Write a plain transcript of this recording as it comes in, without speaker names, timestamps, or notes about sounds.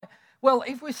well,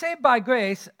 if we're saved by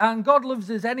grace and God loves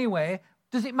us anyway,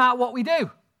 does it matter what we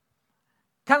do?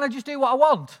 Can I just do what I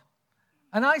want?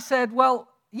 And I said, well,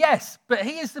 yes, but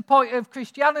here's the point of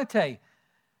Christianity.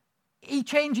 He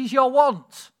changes your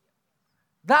wants.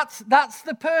 That's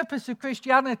the purpose of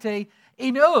Christianity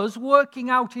in us, working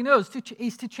out in us,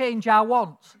 is to change our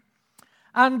wants.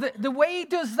 And the way he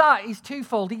does that is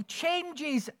twofold. He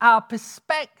changes our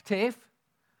perspective,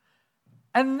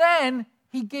 and then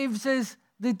he gives us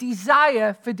the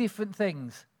desire for different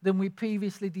things than we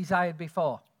previously desired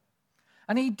before.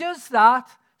 And he does that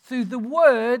through the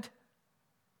Word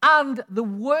and the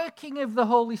working of the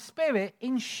Holy Spirit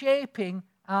in shaping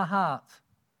our hearts.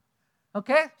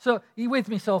 Okay? So, are you with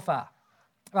me so far?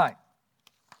 Right.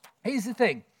 Here's the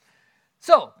thing.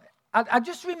 So, I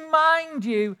just remind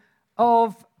you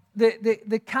of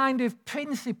the kind of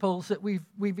principles that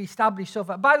we've established so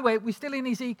far. By the way, we're still in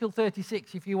Ezekiel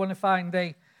 36 if you want to find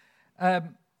the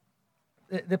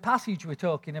passage we're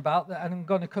talking about, that I'm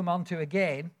going to come on to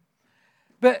again.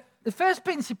 But the first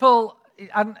principle,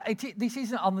 and this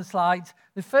isn't on the slides,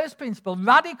 the first principle,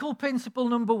 radical principle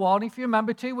number 1, if you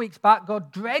remember 2 weeks back,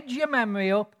 God dredge your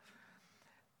memory up,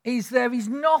 is there is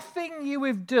nothing you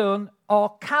have done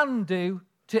or can do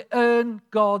to earn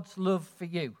God's love for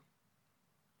you.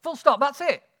 Full stop, that's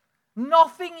it.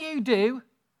 Nothing you do,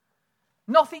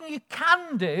 nothing you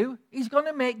can do is going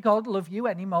to make God love you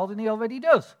any more than he already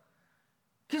does.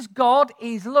 Because God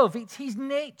is love. It's his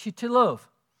nature to love.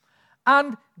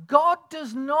 And God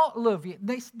does not love you.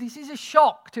 This is a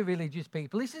shock to religious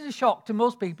people. This is a shock to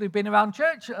most people who've been around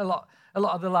church a lot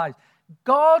of their lives.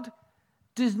 God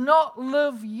does not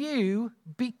love you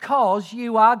because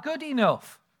you are good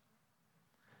enough.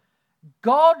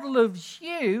 God loves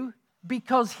you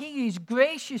because he is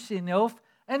gracious enough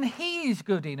and he is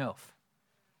good enough.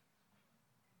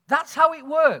 That's how it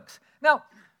works. Now,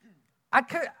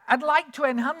 I'd like to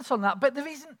enhance on that, but there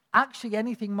isn't actually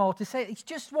anything more to say. It's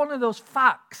just one of those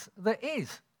facts that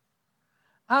is.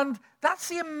 And that's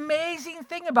the amazing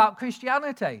thing about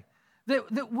Christianity,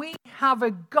 that we have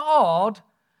a God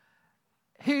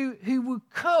who would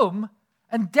come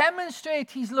and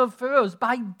demonstrate his love for us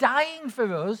by dying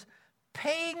for us,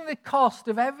 paying the cost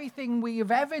of everything we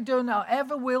have ever done or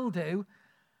ever will do.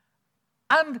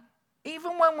 And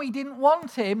even when we didn't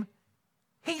want him,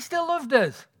 he still loved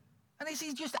us. And this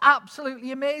is just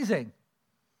absolutely amazing.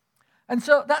 And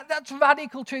so that's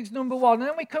radical truth number 1. And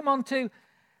then we come on to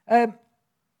the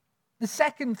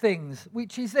second things,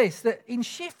 which is this, that in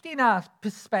shifting our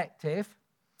perspective,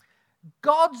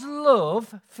 God's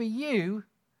love for you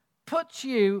puts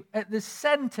you at the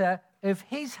center of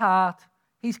his heart,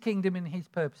 his kingdom, and his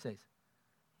purposes.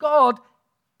 God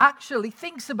actually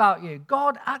thinks about you.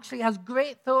 God actually has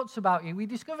great thoughts about you. We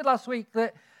discovered last week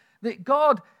that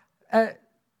God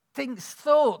thinks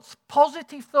thoughts,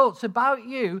 positive thoughts about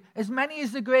you, as many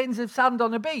as the grains of sand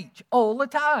on a beach, all the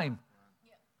time.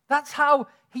 That's how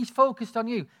he's focused on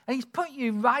you. And he's put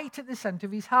you right at the center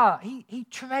of his heart. He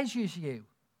treasures you.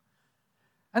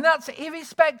 And that's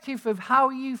irrespective of how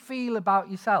you feel about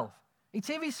yourself. It's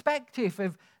irrespective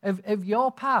of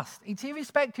your past. It's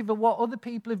irrespective of what other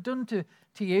people have done to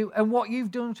you and what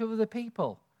you've done to other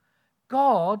people.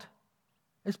 God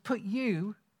has put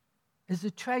you as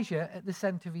a treasure at the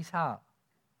center of his heart.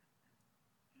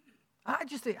 I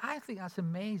think that's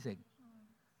amazing.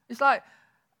 It's like,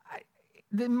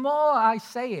 the more I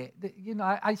say it,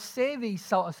 I say these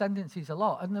sort of sentences a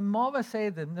lot, and the more I say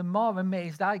them, the more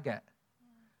amazed I get.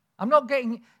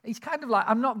 It's kind of like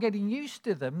I'm not getting used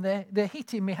to them. They're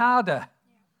hitting me harder.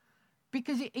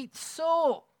 Because it's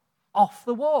so off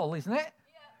the wall, isn't it?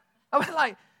 Yeah. I mean,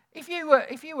 like, if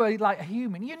you were like a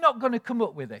human, you're not going to come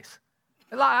up with this.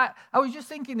 Like, I was just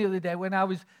thinking the other day when I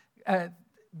was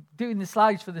doing the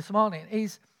slides for this morning,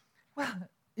 it's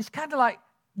kind of like,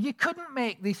 you couldn't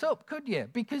make this up, could you?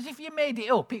 Because if you made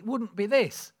it up, it wouldn't be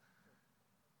this.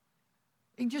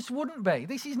 It just wouldn't be.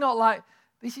 This is not like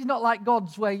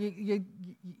God's, where you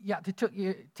have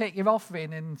to take your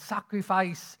offering and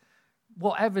sacrifice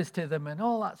whatever's to them and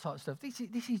all that sort of stuff.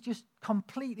 This is just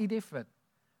completely different.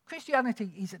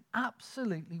 Christianity is an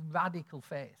absolutely radical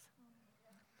faith.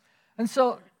 And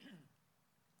so,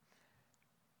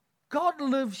 God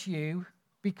loves you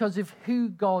because of who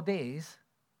God is,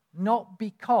 not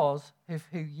because of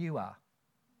who you are.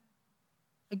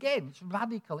 Again, it's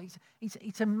radical.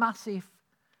 It's a massive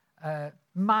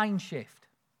mind shift.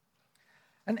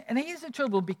 And here's the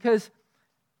trouble, because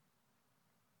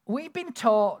we've been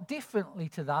taught differently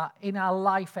to that in our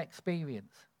life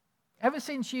experience. Ever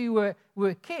since you were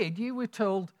a kid, you were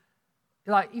told,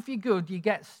 like, if you're good, you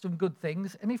get some good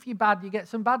things, and if you're bad, you get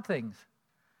some bad things.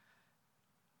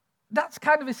 that's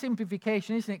kind of a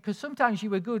simplification, isn't it? Because sometimes you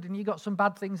were good and you got some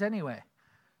bad things anyway.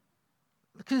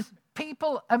 Because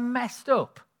people are messed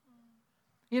up.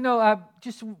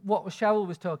 Just what Cheryl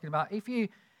was talking about. If you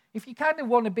kind of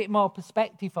want a bit more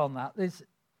perspective on that, there's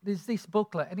this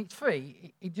booklet, and it's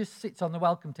free. It just sits on the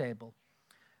welcome table.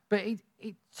 But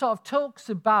it sort of talks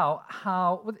about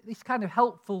how, these kind of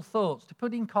helpful thoughts to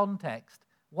put in context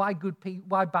why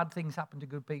bad things happen to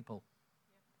good people.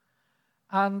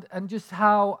 And just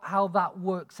how that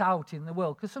works out in the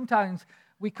world. Because sometimes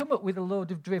we come up with a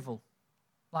load of drivel.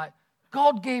 Like,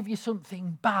 God gave you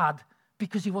something bad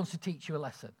because he wants to teach you a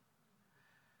lesson.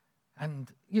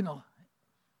 And,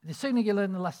 the sooner you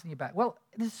learn the lesson, you're better. Well,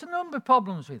 there's a number of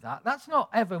problems with that. That's not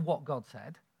ever what God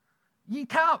said. You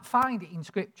can't find it in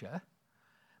Scripture.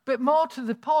 But more to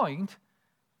the point,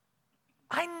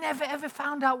 I never ever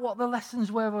found out what the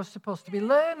lessons were I was supposed to be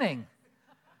learning.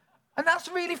 And that's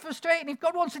really frustrating. If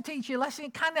God wants to teach you a lesson,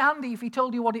 it's kind of handy if he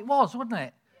told you what it was, wouldn't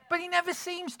it? But he never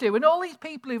seems to. And all these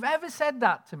people who've ever said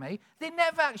that to me, they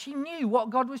never actually knew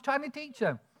what God was trying to teach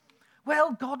them.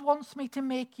 Well, God wants me to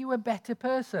make you a better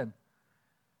person.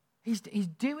 He's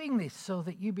doing this so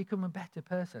that you become a better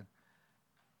person.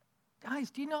 Guys,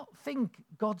 do you not think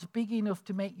God's big enough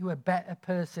to make you a better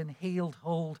person, healed,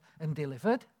 whole, and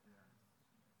delivered?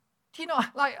 Do you know,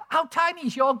 how tiny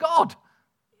is your God?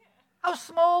 How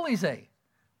small is he?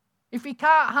 If he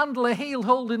can't handle a healed,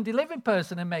 whole, and delivered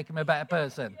person and make him a better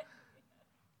person.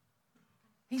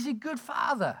 He's a good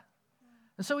father.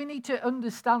 And so we need to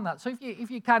understand that. So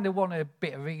if you kind of want a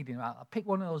bit of reading, I'll pick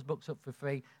one of those books up for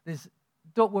free.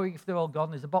 Don't worry if they're all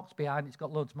gone. There's a box behind. It's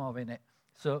got loads more in it.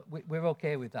 So we're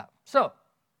okay with that. So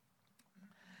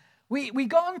we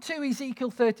got on to Ezekiel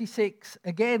 36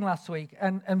 again last week.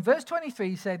 And verse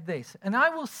 23 said this, "And I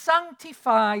will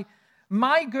sanctify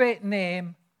my great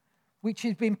name, which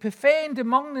has been profaned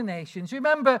among the nations."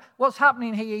 Remember what's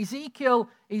happening here. Ezekiel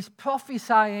is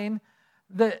prophesying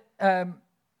that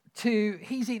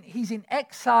he's in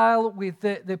exile with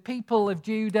the people of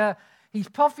Judah. He's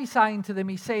prophesying to them.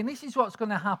 He's saying, this is what's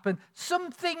going to happen.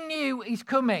 Something new is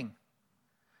coming.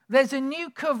 There's a new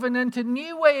covenant, a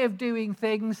new way of doing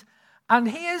things. And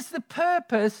here's the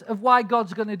purpose of why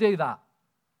God's going to do that.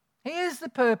 Here's the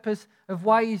purpose of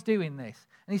why he's doing this.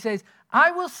 And he says,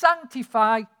 I will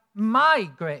sanctify my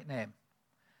great name,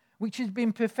 which has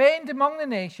been profaned among the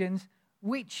nations,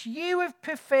 which you have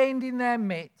profaned in their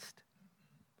midst.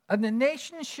 And the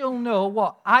nations shall know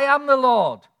what? I am the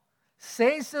Lord,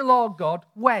 says the Lord God.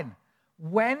 When?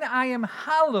 When I am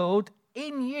hallowed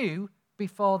in you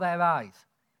before their eyes.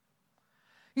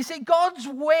 You see, God's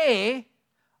way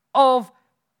of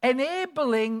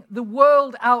enabling the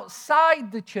world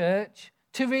outside the church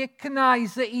to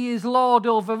recognize that he is Lord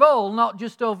over all, not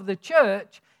just over the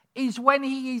church, is when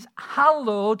he is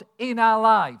hallowed in our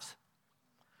lives.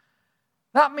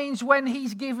 That means when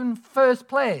he's given first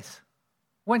place,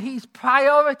 when he's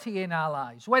priority in our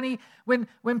lives,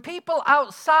 when people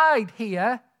outside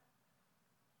here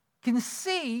can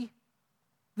see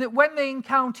that when they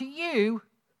encounter you,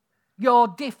 you're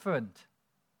different.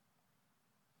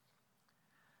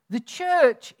 The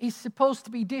church is supposed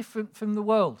to be different from the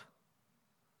world.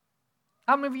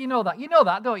 How many of you know that? You know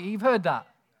that, don't you? You've heard that.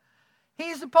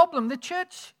 Here's the problem.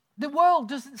 The world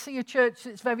doesn't see a church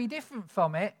that's very different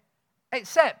from it,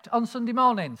 except on Sunday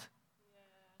mornings.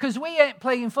 Because we ain't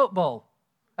playing football.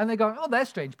 And they're going, oh, they're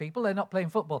strange people. They're not playing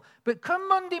football. But come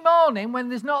Monday morning, when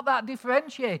there's not that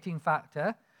differentiating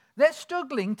factor, they're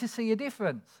struggling to see a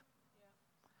difference.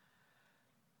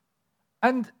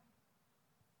 And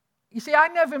you see, I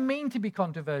never mean to be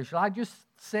controversial. I just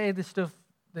say the stuff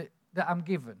that I'm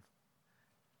given.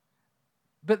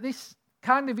 But this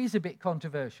kind of is a bit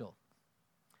controversial.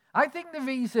 I think the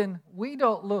reason we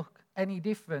don't look any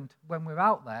different when we're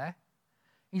out there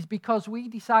is because we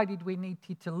decided we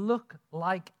needed to look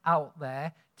like out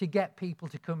there to get people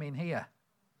to come in here.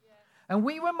 Yes. And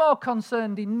we were more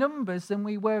concerned in numbers than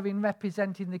we were in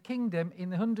representing the kingdom in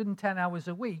the 110 hours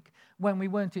a week when we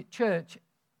weren't at church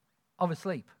or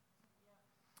asleep.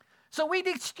 So we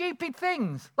did stupid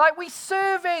things. Like we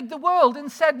surveyed the world and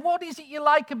said, what is it you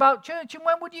like about church and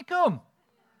when would you come?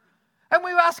 And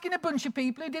we were asking a bunch of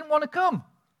people who didn't want to come.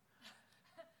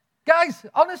 Guys,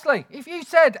 honestly, if you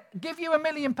said, give you £1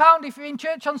 million if you're in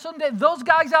church on Sunday, those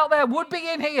guys out there would be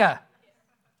in here.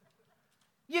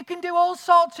 You can do all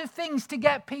sorts of things to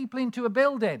get people into a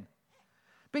building.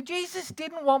 But Jesus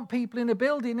didn't want people in a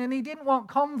building, and he didn't want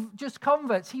just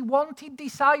converts. He wanted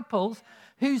disciples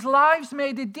whose lives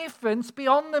made a difference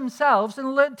beyond themselves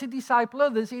and learned to disciple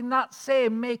others in that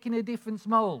same making a difference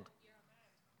mold.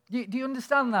 Do you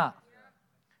understand that?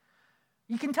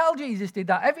 You can tell Jesus did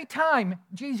that. Every time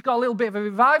Jesus got a little bit of a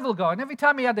revival going, every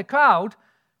time he had a crowd,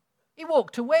 he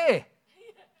walked away.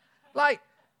 Like,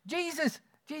 Jesus,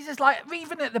 like,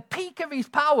 even at the peak of his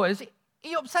powers,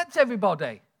 he upsets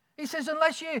everybody. He says,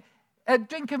 unless you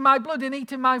drink of my blood and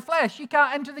eat of my flesh, you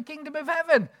can't enter the kingdom of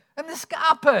heaven. And they're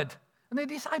scarpered. And the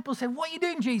disciples said, what are you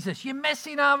doing, Jesus? You're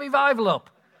messing our revival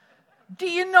up. Do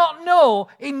you not know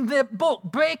in the book,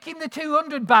 Breaking the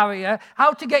 200 Barrier,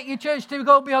 how to get your church to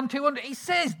go beyond 200? He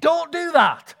says, don't do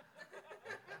that.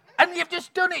 And you've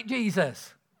just done it,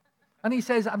 Jesus. And he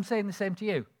says, I'm saying the same to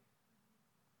you.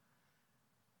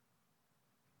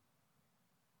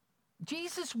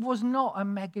 Jesus was not a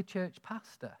mega church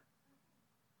pastor.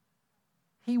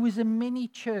 He was a mini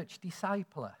church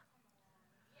discipler.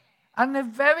 And they're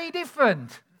very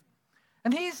different.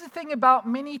 And here's the thing about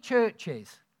mini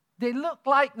churches. They look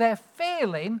like they're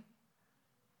failing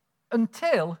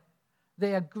until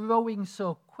they are growing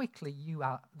so quickly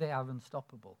they are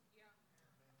unstoppable.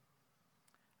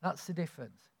 That's the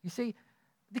difference. You see,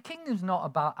 the kingdom's not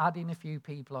about adding a few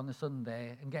people on a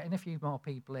Sunday and getting a few more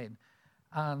people in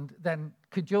and then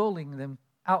cajoling them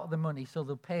out of the money so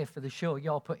they'll pay for the show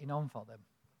you're putting on for them.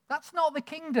 That's not the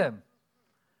kingdom.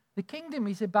 The kingdom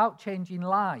is about changing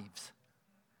lives.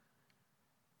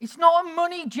 It's not a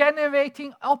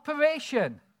money-generating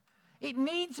operation. It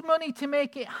needs money to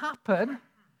make it happen,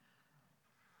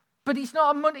 but it's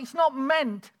not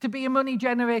meant to be a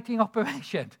money-generating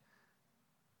operation.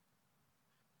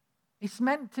 It's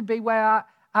meant to be where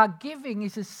our giving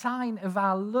is a sign of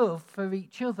our love for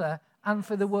each other and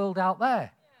for the world out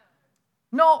there.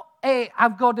 Not, hey,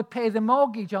 I've got to pay the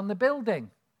mortgage on the building.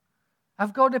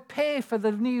 I've got to pay for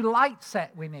the new light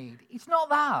set we need. It's not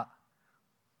that.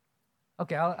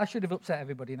 Okay, I should have upset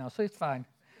everybody now, so it's fine.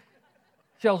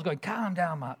 Cheryl's going, calm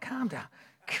down, Mark, calm down.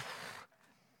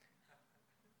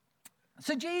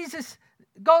 So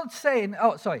God's saying,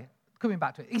 coming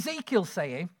back to it, Ezekiel's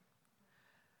saying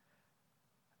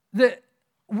that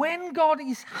when God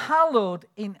is hallowed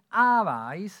in our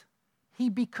eyes, he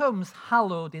becomes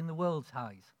hallowed in the world's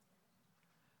eyes.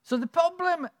 So the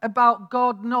problem about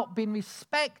God not being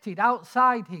respected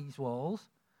outside his walls,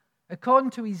 according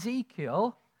to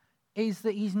Ezekiel, is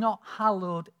that he's not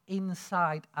hallowed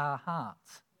inside our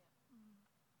hearts.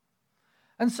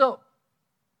 And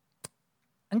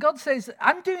God says,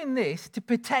 I'm doing this to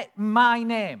protect my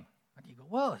name. And you go,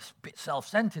 well, it's a bit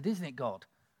self-centered, isn't it, God?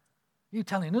 You're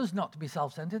telling us not to be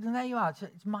self-centered, and there you are,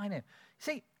 it's my name.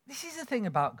 See, this is the thing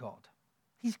about God.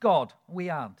 He's God, we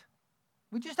aren't.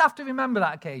 We just have to remember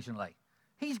that occasionally.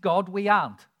 He's God, we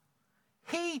aren't.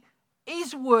 He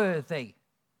is worthy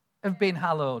of being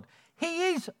hallowed. He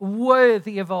is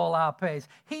worthy of all our praise.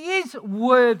 He is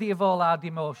worthy of all our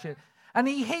devotion. And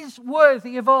he is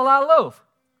worthy of all our love.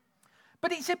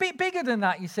 But it's a bit bigger than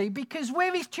that, you see, because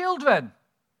we're his children.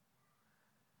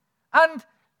 And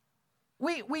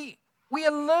we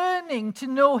are learning to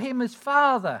know him as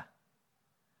Father.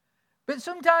 But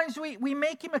sometimes we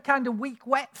make him a kind of weak,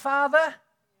 wet father.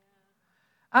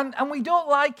 And we don't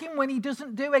like him when he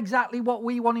doesn't do exactly what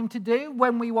we want him to do,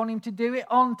 when we want him to do it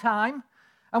on time.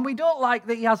 And we don't like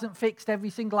that he hasn't fixed every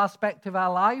single aspect of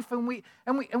our life. And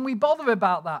we bother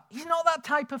about that. He's not that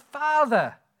type of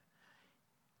father.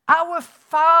 Our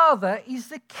Father is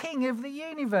the King of the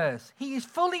universe. He is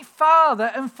fully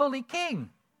Father and fully King.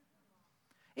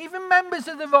 Even members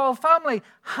of the royal family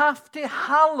have to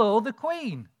hallow the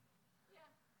Queen.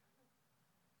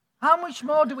 How much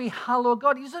more do we hallow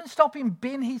God? He doesn't stop him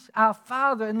being our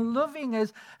Father and loving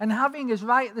us and having us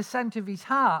right at the center of his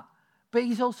heart, but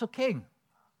he's also King.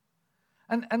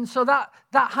 And so that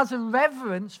has a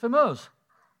reverence from us.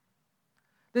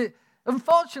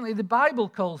 Unfortunately, the Bible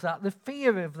calls that the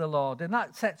fear of the Lord, and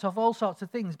that sets off all sorts of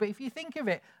things. But if you think of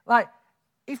it, like,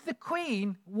 if the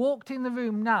Queen walked in the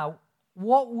room now,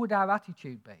 what would our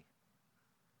attitude be?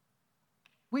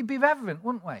 We'd be reverent,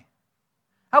 wouldn't we?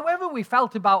 However we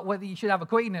felt about whether you should have a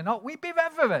queen or not, we'd be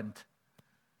reverent.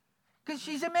 Because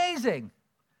she's amazing.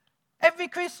 Every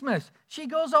Christmas, she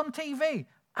goes on TV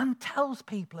and tells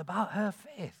people about her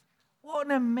faith. What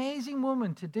an amazing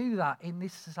woman to do that in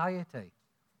this society.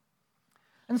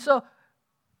 And so,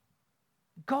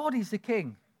 God is the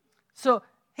King. So,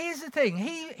 here's the thing.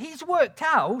 He's worked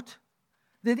out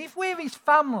that if we're his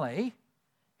family,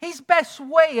 his best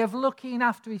way of looking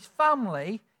after his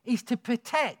family is to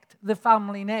protect the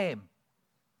family name.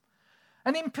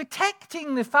 And in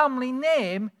protecting the family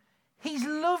name, he's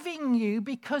loving you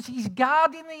because he's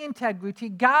guarding the integrity,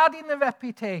 guarding the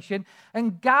reputation,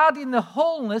 and guarding the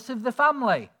wholeness of the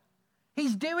family.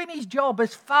 He's doing his job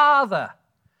as Father.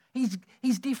 He's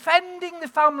defending the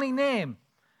family name.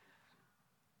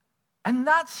 And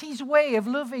that's his way of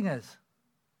loving us.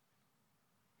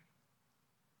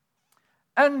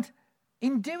 And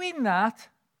in doing that,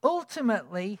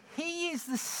 ultimately, he is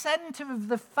the center of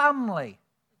the family.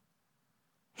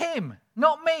 Him,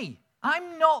 not me.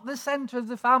 I'm not the center of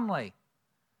the family.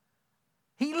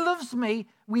 He loves me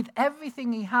with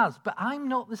everything he has, but I'm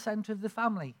not the center of the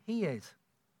family. He is.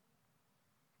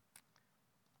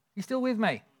 You still with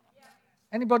me? Yeah.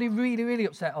 Anybody really, really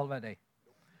upset already?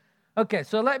 Okay,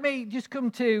 so let me just come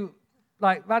to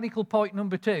radical point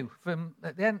number 2 from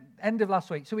at the end of last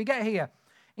week. So we get here.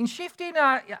 In shifting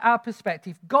our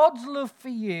perspective, God's love for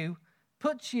you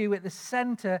puts you at the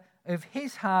center of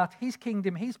his heart, his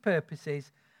kingdom, his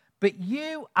purposes, but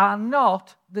you are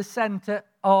not the center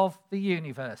of the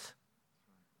universe.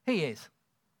 He is.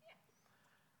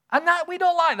 And that we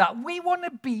don't like that. We want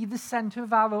to be the center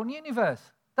of our own universe.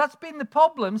 That's been the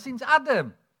problem since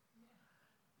Adam.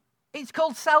 It's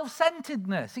called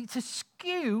self-centeredness. It's a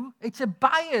skew, it's a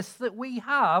bias that we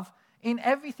have in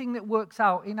everything that works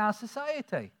out in our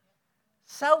society.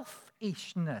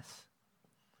 Selfishness.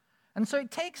 And so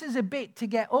it takes us a bit to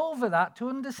get over that, to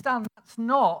understand that's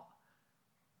not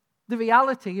the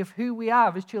reality of who we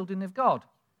are as children of God.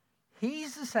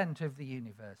 He's the center of the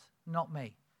universe, not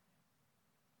me.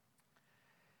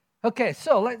 Okay,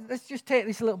 so let's just take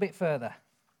this a little bit further.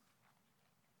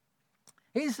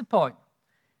 Here's the point.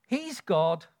 He's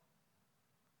God,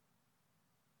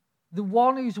 the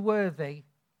one who's worthy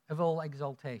of all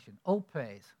exaltation, all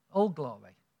praise, all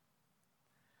glory.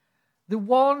 The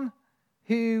one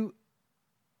who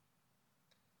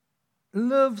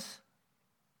loves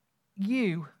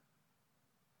you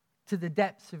to the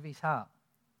depths of his heart.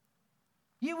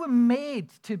 You were made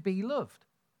to be loved.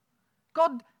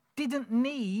 God didn't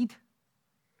need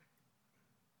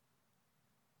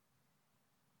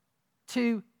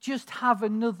to just have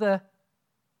another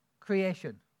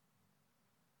creation.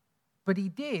 But he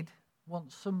did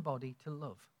want somebody to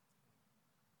love.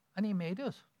 And he made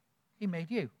us. He made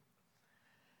you.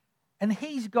 And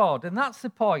he's God, and that's the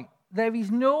point. There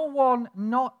is no one,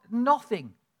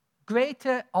 nothing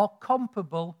greater or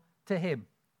comparable to him.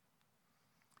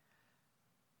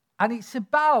 And it's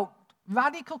about,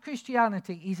 radical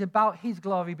Christianity is about his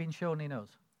glory being shown in us.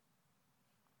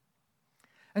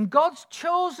 And God's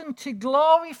chosen to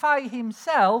glorify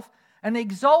himself and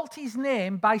exalt his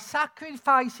name by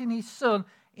sacrificing his son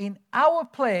in our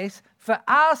place for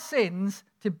our sins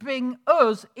to bring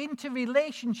us into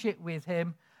relationship with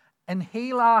him and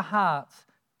heal our hearts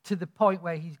to the point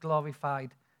where he's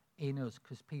glorified in us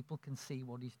because people can see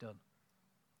what he's done.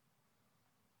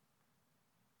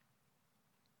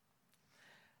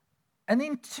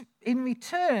 And in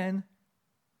return,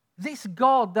 this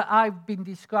God that I've been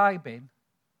describing,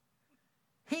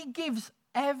 he gives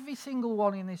every single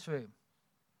one in this room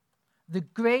the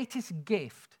greatest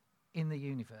gift in the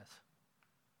universe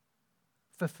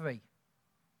for free.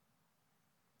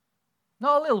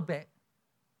 Not a little bit,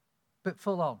 but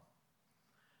full on.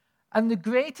 And the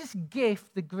greatest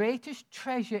gift, the greatest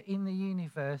treasure in the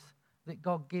universe that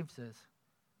God gives us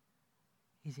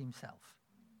is himself.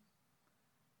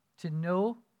 To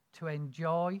know, to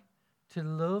enjoy, to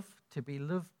love, to be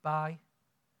loved by,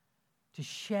 to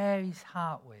share his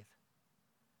heart with.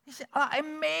 This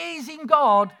amazing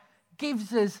God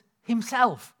gives us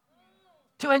himself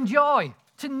to enjoy,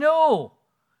 to know,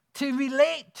 to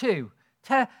relate to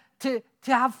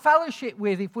have fellowship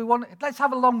with. If we want, let's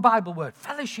have a long Bible word,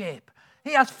 fellowship.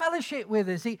 He has fellowship with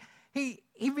us. He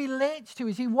relates to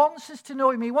us. He wants us to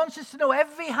know him. He wants us to know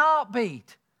every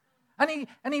heartbeat. And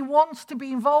he wants to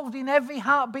be involved in every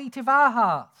heartbeat of our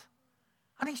hearts.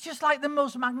 And it's just like the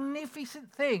most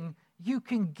magnificent thing you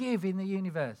can give in the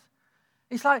universe.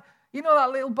 It's like, you know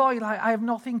that little boy, like, I have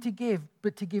nothing to give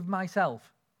but to give myself.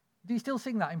 Do you still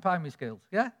sing that in primary schools?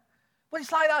 Yeah? Well,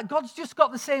 it's like that. God's just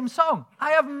got the same song.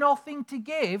 I have nothing to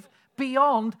give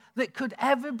beyond that could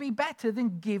ever be better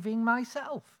than giving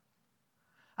myself.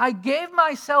 I gave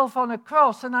myself on a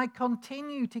cross and I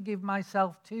continue to give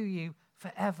myself to you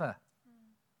forever.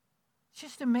 It's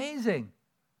just amazing.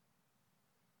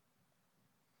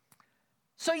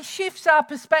 So he shifts our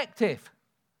perspective.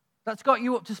 That's got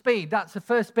you up to speed. That's the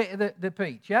first bit of the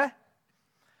preach, yeah?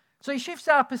 So he shifts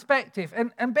our perspective.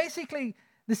 And basically,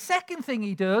 the second thing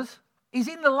he does is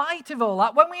in the light of all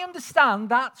that, when we understand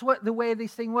that's the way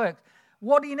this thing works,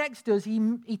 what he next does,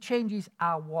 he changes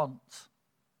our wants,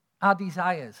 our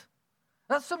desires.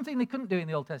 That's something they couldn't do in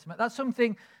the Old Testament. That's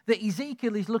something that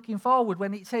Ezekiel is looking forward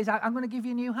when it says, I'm going to give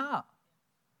you a new heart.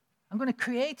 I'm going to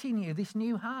create in you this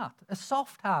new heart, a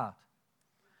soft heart.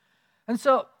 And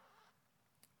so,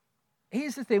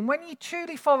 here's the thing. When you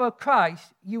truly follow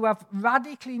Christ, you have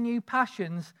radically new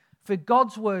passions for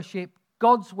God's worship,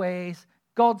 God's ways,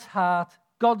 God's heart,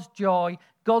 God's joy,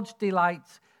 God's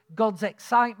delights, God's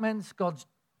excitements, God's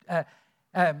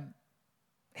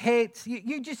hates.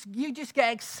 You just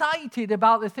get excited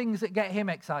about the things that get him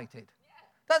excited.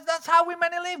 That's how we're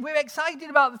meant to live. We're excited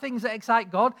about the things that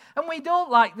excite God, and we don't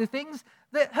like the things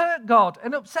that hurt God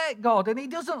and upset God, and he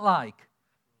doesn't like.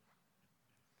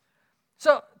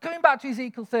 So, coming back to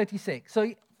Ezekiel 36.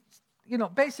 So,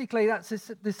 basically that's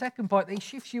the second point that he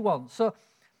shifts you on. So,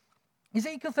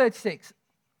 Ezekiel 36.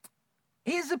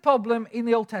 Here's the problem in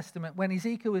the Old Testament when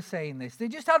Ezekiel was saying this. They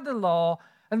just had the law,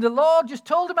 and the law just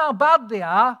told them how bad they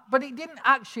are, but it didn't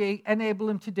actually enable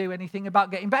them to do anything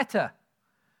about getting better.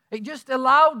 It just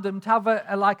allowed them to have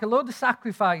a load of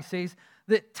sacrifices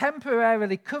that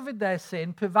temporarily covered their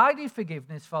sin, provided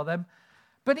forgiveness for them,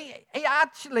 but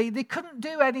they couldn't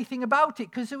do anything about it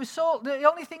because the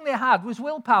only thing they had was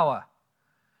willpower.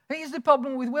 Here's the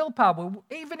problem with willpower.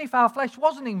 Even if our flesh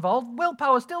wasn't involved,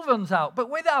 willpower still runs out. But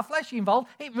with our flesh involved,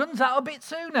 it runs out a bit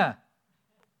sooner.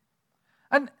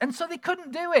 And so they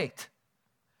couldn't do it.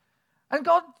 And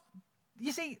God,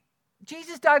 you see,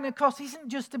 Jesus dying on the cross isn't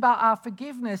just about our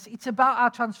forgiveness, it's about our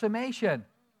transformation.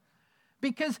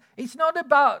 Because it's not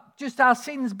about just our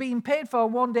sins being paid for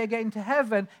and one day getting to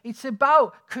heaven. It's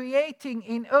about creating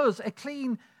in us a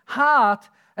clean heart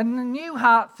and a new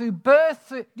heart through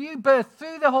new birth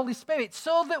through the Holy Spirit,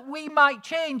 so that we might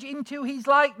change into his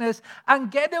likeness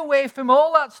and get away from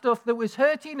all that stuff that was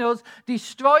hurting us,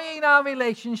 destroying our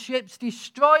relationships,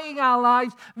 destroying our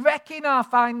lives, wrecking our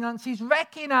finances,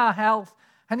 wrecking our health.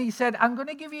 And he said, I'm going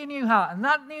to give you a new heart, and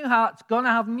that new heart's going to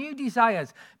have new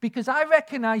desires, because I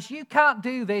recognize you can't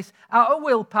do this out of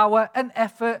willpower and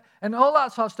effort and all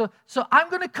that sort of stuff. So I'm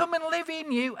going to come and live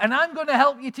in you, and I'm going to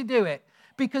help you to do it.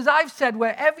 Because I've said,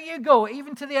 wherever you go,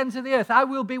 even to the ends of the earth, I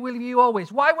will be with you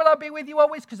always. Why will I be with you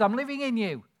always? Because I'm living in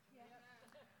you.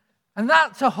 And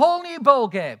that's a whole new ball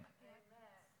game.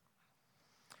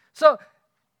 So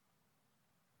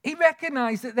he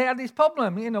recognized that they had this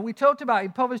problem. We talked about it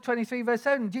in Proverbs 23, verse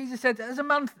 7. Jesus said,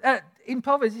 in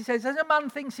Proverbs, he says, as a man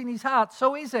thinks in his heart,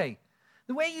 so is he.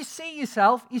 The way you see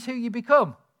yourself is who you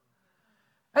become.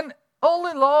 And all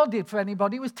the law did for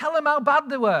anybody was tell them how bad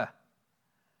they were.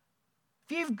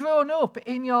 If you've grown up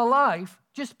in your life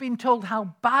just being told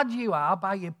how bad you are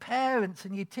by your parents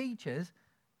and your teachers,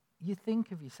 you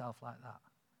think of yourself like that.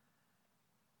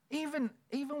 Even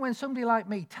when somebody like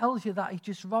me tells you that it's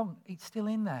just wrong, it's still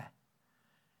in there.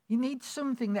 You need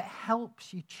something that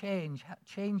helps you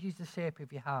changes the shape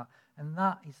of your heart, and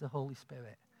that is the Holy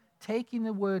Spirit. Taking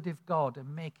the Word of God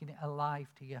and making it alive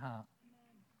to your heart.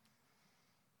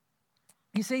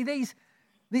 You see, these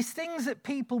things that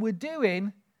people were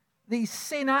doing, these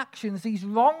sin actions, these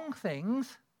wrong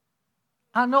things,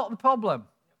 are not the problem.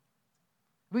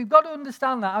 We've got to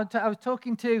understand that. I was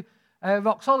talking to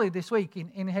Rock Solid this week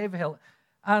in Haverhill,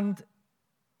 and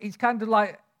it's kind of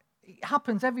like, it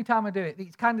happens every time I do it.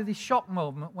 It's kind of this shock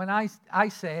moment when I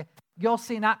say, your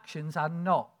sin actions are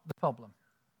not the problem.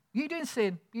 You doing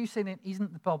sin, you sinning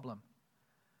isn't the problem.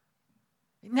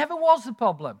 It never was the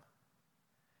problem.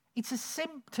 It's a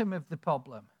symptom of the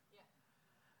problem.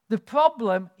 The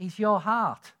problem is your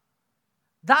heart.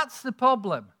 That's the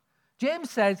problem. James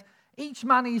says, each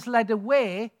man is led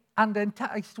away and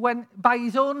enticed by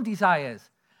his own desires.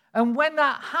 And when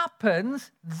that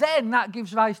happens, then that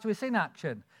gives rise to a sin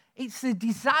action. It's the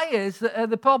desires that are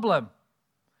the problem.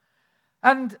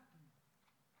 And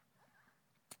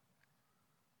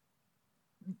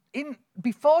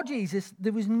before Jesus,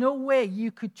 there was no way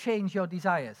you could change your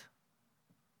desires.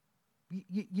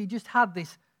 You just had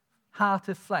this heart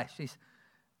of flesh, this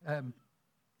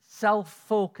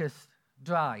self-focused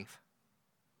drive.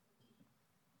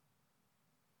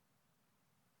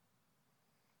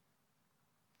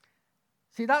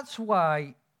 See, that's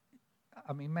why,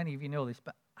 many of you know this,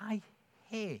 but I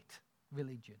hate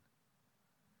religion.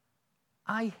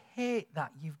 I hate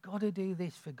that you've got to do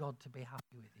this for God to be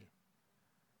happy with you.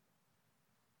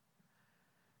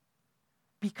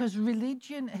 Because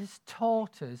religion has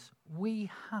taught us we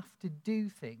have to do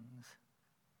things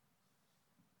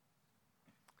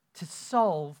to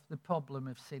solve the problem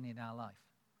of sin in our life.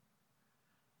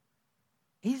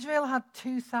 Israel had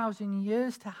 2,000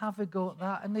 years to have a go at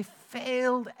that, and they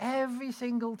failed every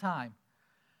single time.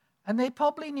 And they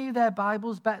probably knew their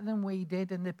Bibles better than we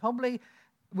did, and they probably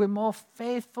were more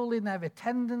faithful in their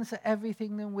attendance at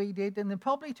everything than we did, and they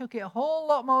probably took it a whole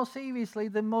lot more seriously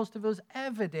than most of us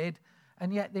ever did,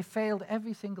 and yet they failed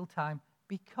every single time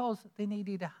because they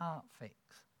needed a heart fix.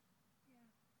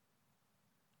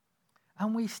 Yeah.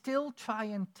 And we still try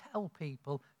and tell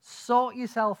people, sort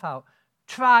yourself out,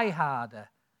 try harder,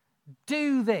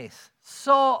 do this,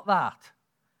 sort that.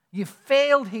 You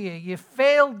failed here, you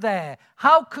failed there.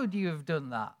 How could you have done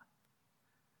that?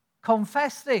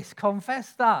 Confess this,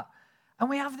 confess that. And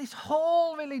we have this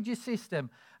whole religious system.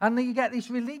 And then you get this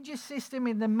religious system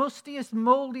in the mustiest,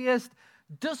 moldiest,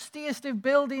 dustiest of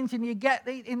buildings, and you get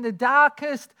it in the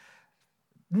darkest,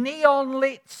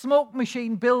 neon-lit smoke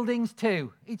machine buildings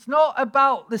too. It's not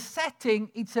about the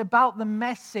setting, it's about the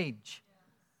message.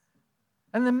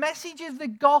 And the message of the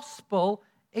gospel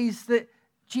is that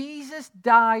Jesus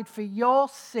died for your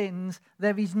sins.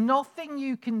 There is nothing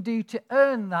you can do to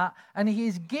earn that. And he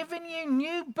has given you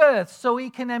new birth so he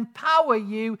can empower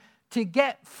you to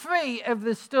get free of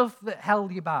the stuff that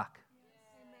held you back.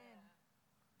 Amen.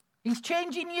 He's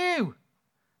changing you,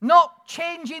 not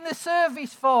changing the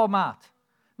service format,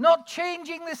 not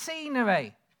changing the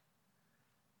scenery,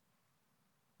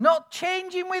 not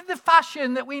changing with the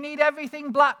fashion that we need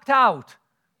everything blacked out.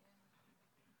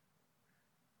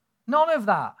 None of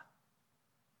that.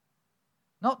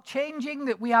 Not changing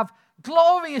that we have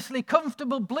gloriously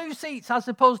comfortable blue seats as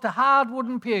opposed to hard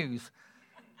wooden pews.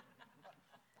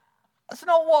 That's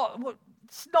not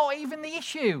it's not even the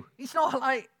issue. It's not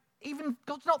like, even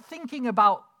God's not thinking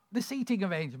about the seating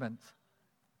arrangements.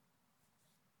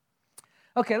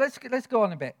 Okay, let's go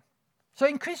on a bit. So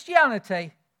in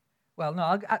Christianity,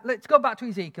 let's go back to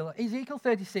Ezekiel. Ezekiel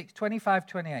 36, 25,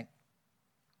 28.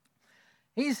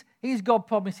 He's God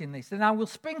promising this. And I will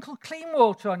sprinkle clean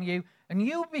water on you, and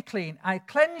you'll be clean. I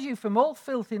cleanse you from all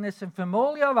filthiness and from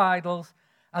all your idols.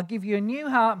 I'll give you a new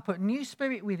heart and put a new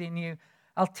spirit within you.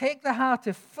 I'll take the heart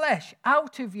of flesh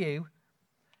out of you.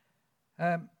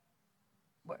 I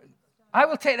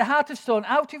will take the heart of stone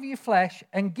out of your flesh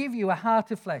and give you a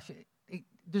heart of flesh. It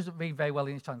doesn't read very well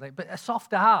in this translation, but a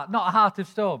softer heart, not a heart of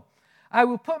stone. I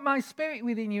will put my spirit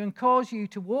within you and cause you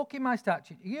to walk in my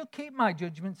statutes. You'll keep my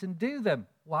judgments and do them.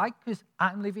 Why? Because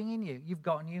I'm living in you. You've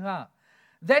got a new heart.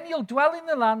 Then you'll dwell in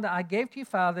the land that I gave to your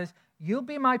fathers. You'll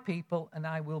be my people, and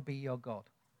I will be your God.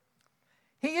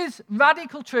 Here's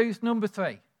radical truth number 3.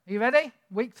 Are you ready?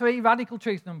 Week 3, radical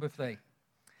truth number 3.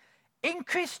 In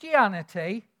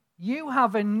Christianity, you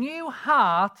have a new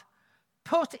heart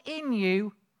put in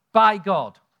you by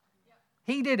God.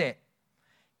 He did it.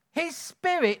 His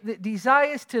spirit that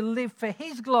desires to live for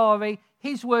his glory,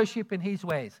 his worship, and his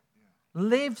ways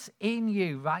lives in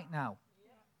you right now.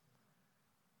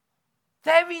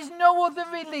 There is no other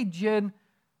religion,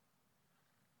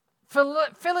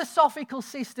 philosophical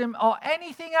system, or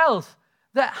anything else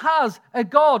that has a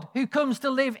God who comes to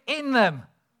live in them,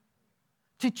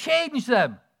 to change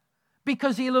them,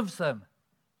 because he loves them.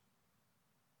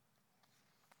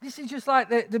 This is just like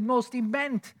the most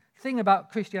immense thing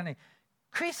about Christianity.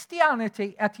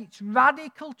 Christianity, at its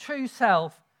radical true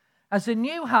self, has a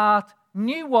new heart,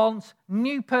 new wants,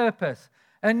 new purpose,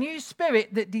 a new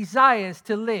spirit that desires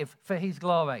to live for his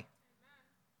glory.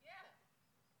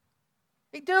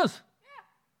 Yeah. It does.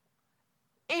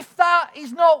 Yeah. If that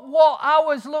is not what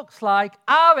ours looks like,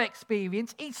 our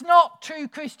experience, it's not true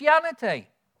Christianity.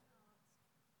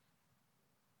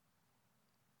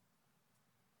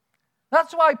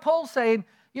 That's why Paul's saying,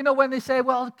 when they say,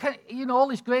 well, all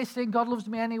this grace thing, God loves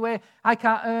me anyway, I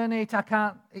can't earn it,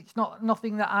 it's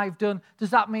nothing that I've done. Does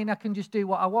that mean I can just do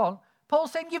what I want?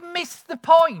 Paul's saying, you've missed the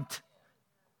point.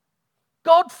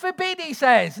 God forbid, he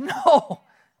says. No.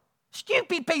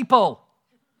 Stupid people.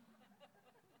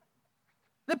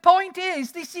 The point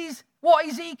is, this is what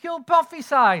Ezekiel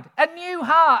prophesied. A new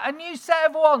heart, a new set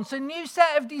of wants, a new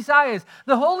set of desires.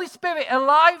 The Holy Spirit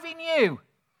alive in you.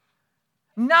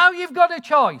 Now you've got a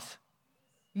choice.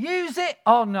 Use it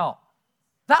or not.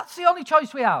 That's the only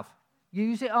choice we have.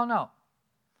 Use it or not.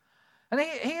 And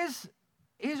here's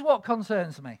what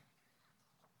concerns me.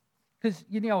 Because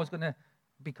you knew I was going to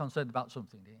be concerned about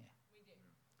something, didn't you? We did.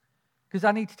 Because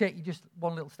I need to take you just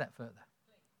one little step further.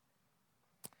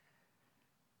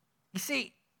 You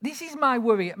see, this is my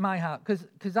worry at my heart.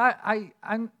 Because I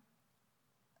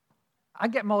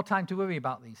get more time to worry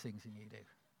about these things than you do.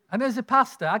 And as a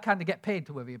pastor, I kind of get paid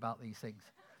to worry about these things.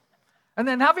 And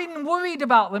then having worried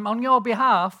about them on your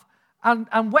behalf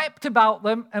and wept about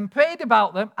them and prayed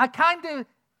about them, I kind of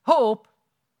hope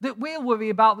that we'll worry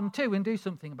about them too and do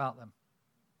something about them.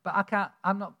 But I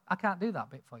can't do that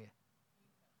bit for you.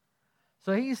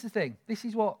 So here's the thing. This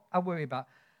is what I worry about.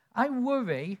 I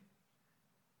worry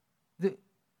that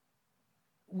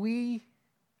we,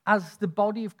 as the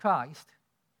body of Christ,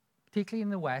 particularly in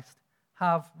the West,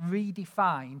 have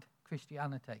redefined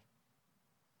Christianity.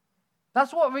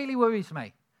 That's what really worries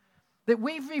me, that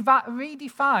we've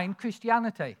redefined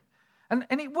Christianity. And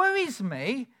it worries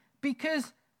me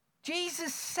because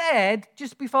Jesus said,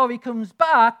 just before he comes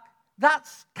back,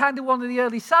 that's kind of one of the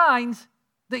early signs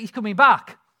that he's coming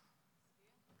back.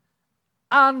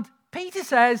 And Peter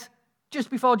says, just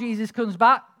before Jesus comes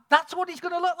back, that's what he's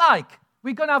going to look like.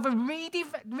 We're going to have a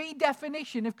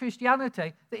redefinition of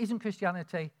Christianity that isn't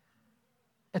Christianity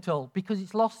at all, because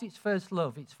it's lost its first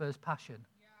love, its first passion.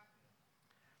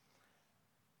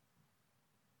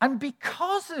 And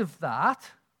because of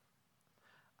that,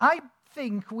 I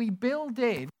think we build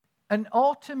in an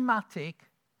automatic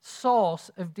source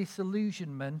of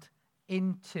disillusionment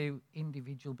into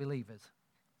individual believers.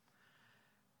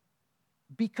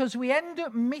 Because we end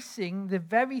up missing the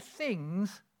very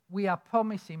things we are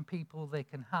promising people they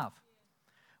can have.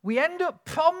 We end up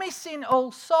promising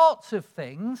all sorts of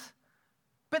things,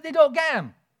 but they don't get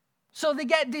them. So they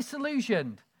get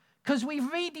disillusioned. Because we've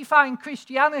redefined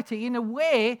Christianity in a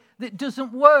way that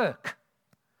doesn't work.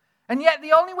 And yet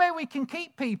the only way we can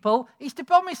keep people is to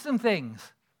promise them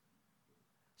things.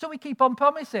 So we keep on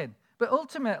promising. But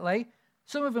ultimately,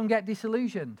 some of them get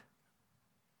disillusioned.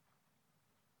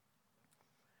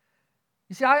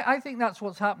 You see, I think that's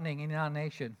what's happening in our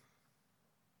nation.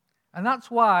 And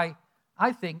that's why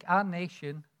I think our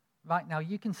nation, right now,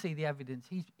 you can see the evidence.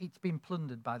 It's been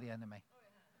plundered by the enemy.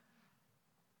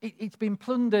 It's been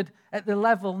plundered at the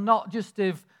level not just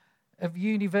of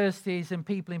universities and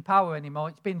people in power anymore.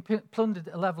 It's been plundered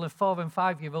at the level of 4- and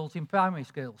 5-year-olds in primary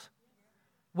schools,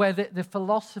 where the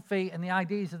philosophy and the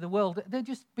ideas of the world, they're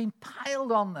just been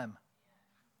piled on them.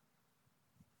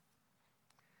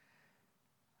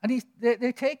 And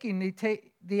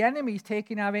the enemy's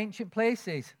taking our ancient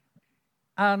places,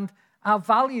 and our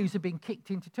values have been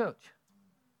kicked into touch.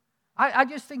 I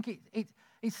just think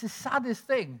it's the saddest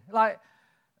thing. Like,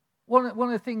 one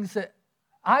of the things that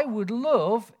I would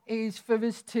love is for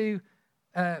us to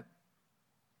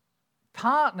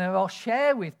partner or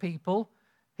share with people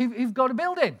who've got a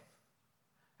building.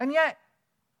 And yet,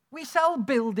 we sell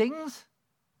buildings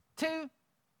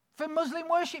for Muslim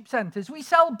worship centres. We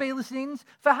sell buildings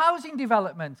for housing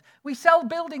development. We sell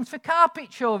buildings for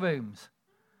carpet showrooms.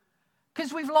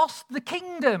 Because we've lost the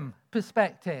kingdom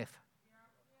perspective.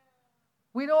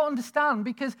 We don't understand,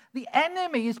 because the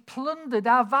enemy has plundered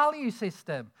our value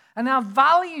system. And our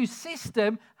value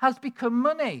system has become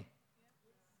money.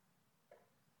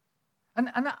 And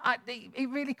it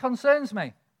really concerns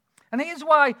me. And here's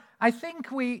why I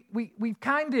think we've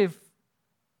kind of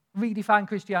redefined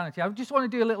Christianity. I just want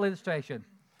to do a little illustration.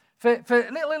 For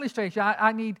a little illustration,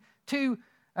 I need two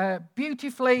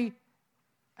beautifully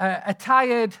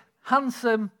attired,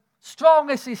 handsome, strong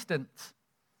assistants.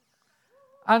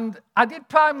 And I did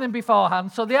prime them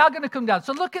beforehand, so they are going to come down.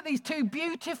 So look at these two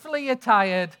beautifully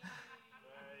attired,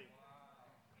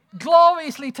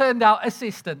 gloriously turned out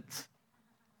assistants.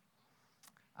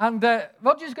 And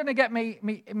Roger's going to get me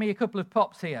a couple of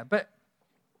props here. But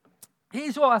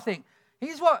here's what I think.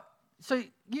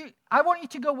 I want you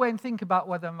to go away and think about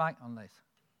whether I'm right on this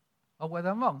or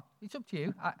whether I'm wrong. It's up to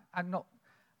you. I'm not.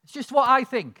 It's just what I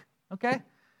think, okay?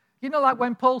 You know, like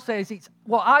when Paul says it's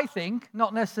what I think,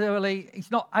 not necessarily,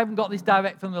 I haven't got this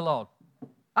direct from the Lord.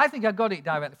 I think I got it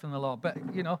direct from the Lord, but,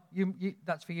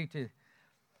 that's for you to.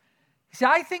 See,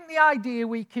 I think the idea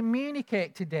we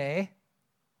communicate today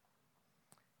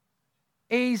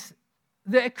is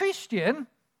that a Christian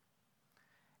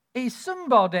is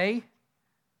somebody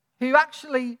who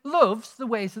actually loves the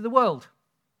ways of the world.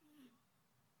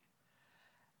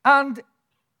 And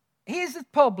here's the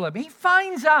problem. He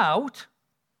finds out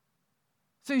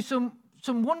through some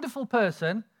wonderful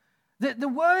person that the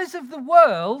ways of the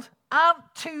world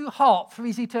aren't too hot for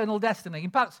his eternal destiny. In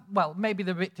fact, maybe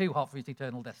they're a bit too hot for his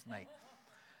eternal destiny.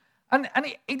 And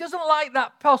he doesn't like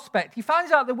that prospect. He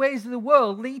finds out the ways of the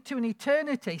world lead to an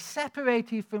eternity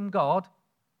separated from God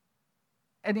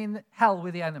and in hell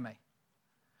with the enemy.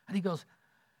 And he goes,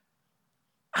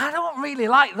 I don't really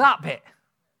like that bit,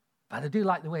 but I do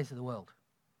like the ways of the world.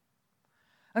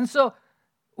 And so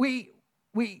we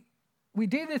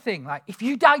do the thing, like, if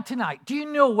you died tonight, do you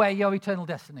know where your eternal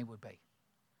destiny would be?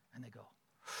 And they go,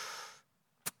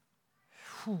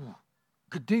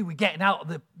 could do with getting out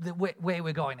of the way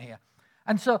we're going here.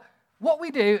 And so what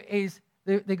we do is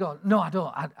they go, no, I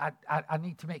don't. I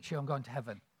need to make sure I'm going to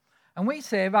heaven. And we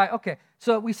say, right, okay.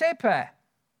 So we say a prayer.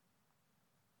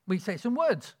 We say some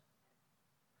words.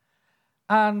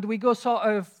 And we go sort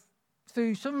of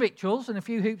through some rituals and a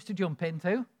few hoops to jump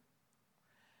into.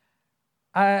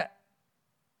 And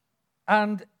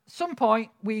at some point,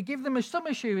 we give them some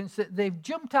assurance that they've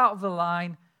jumped out of the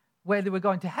line where they were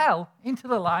going to hell into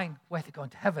the line where they're going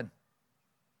to heaven.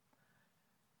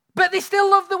 But they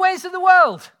still love the ways of the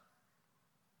world.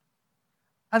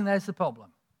 And there's the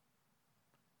problem.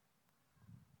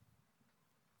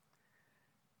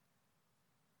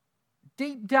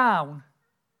 deep down,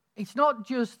 it's not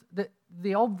just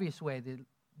the obvious way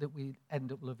that we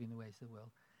end up loving the ways of the world.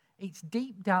 It's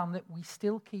deep down that we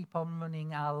still keep on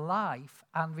running our life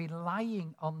and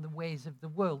relying on the ways of the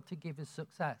world to give us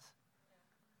success.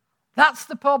 That's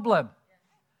the problem.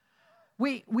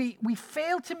 We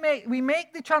fail to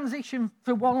make the transition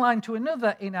from one line to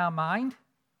another in our mind,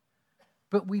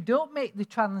 but we don't make the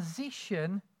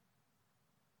transition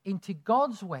into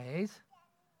God's ways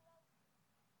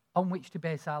on which to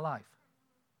base our life.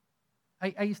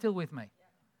 Are you still with me?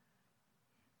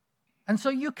 And so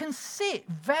you can sit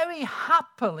very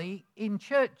happily in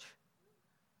church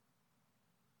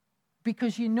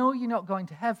because you know you're not going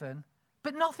to heaven,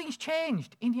 but nothing's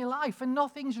changed in your life and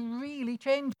nothing's really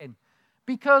changing.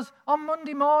 Because on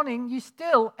Monday morning, you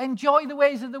still enjoy the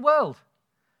ways of the world.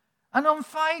 And on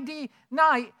Friday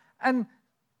night, and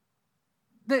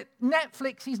that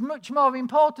Netflix is much more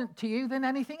important to you than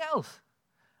anything else.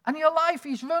 And your life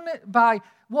is run by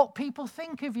what people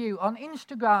think of you on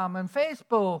Instagram and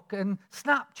Facebook and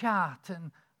Snapchat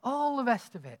and all the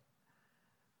rest of it.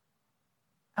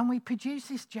 And we produce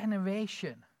this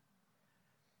generation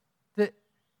that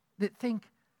think,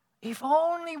 if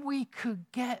only we could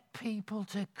get people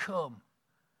to come.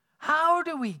 How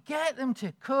do we get them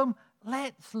to come?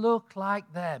 Let's look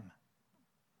like them.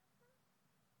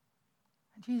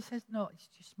 And Jesus says, no, it's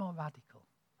just more radical.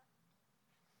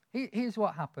 Here's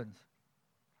what happens.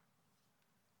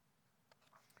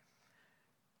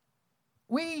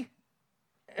 We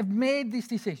have made this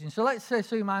decision. So let's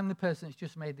assume I'm the person that's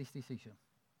just made this decision.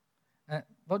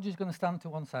 Roger's going to stand to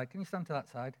one side. Can you stand to that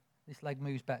side? This leg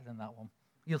moves better than that one.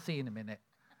 You'll see in a minute.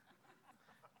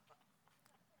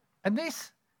 And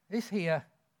this here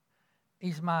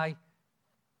is my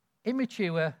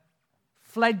immature,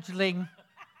 fledgling,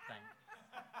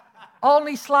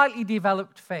 only slightly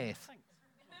developed faith.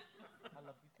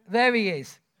 There he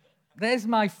is. There's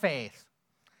my faith.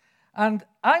 And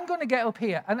I'm going to get up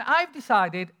here. And I've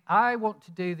decided I want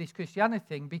to do this Christianity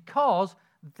thing because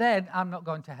then I'm not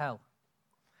going to hell.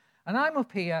 And I'm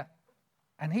up here,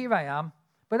 and here I am.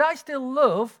 But I still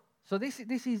love, so this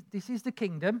is the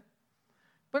kingdom,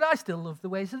 but I still love the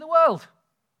ways of the world.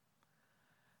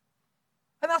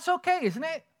 And that's okay, isn't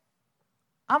it?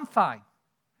 I'm fine.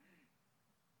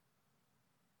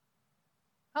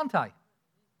 Aren't I?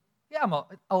 Yeah, I'm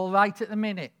all right at the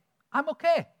minute. I'm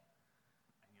okay.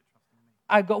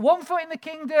 I've got one foot in the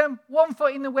kingdom, one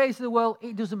foot in the ways of the world.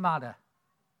 It doesn't matter.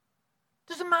 It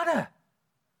doesn't matter.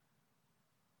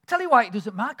 Tell you why it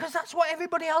doesn't matter, because that's what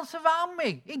everybody else around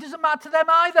me. It doesn't matter to them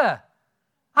either.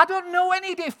 I don't know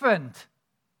any different.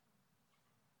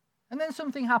 And then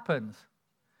something happens.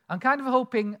 I'm kind of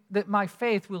hoping that my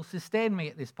faith will sustain me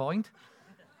at this point.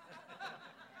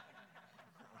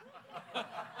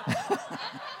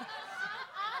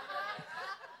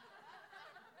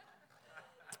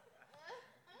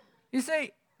 You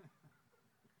see,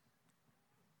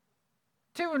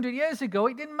 200 years ago,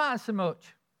 it didn't matter so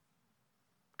much.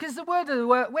 Because the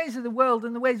ways of the world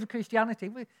and the ways of Christianity,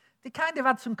 they kind of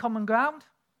had some common ground.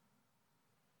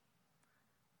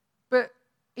 But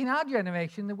in our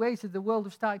generation, the ways of the world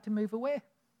have started to move away.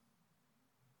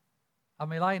 I'm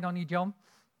relying on you, John.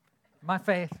 My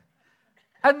faith.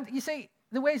 And you see,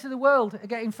 the ways of the world are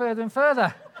getting further and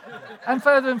further. And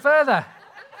further and further.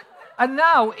 And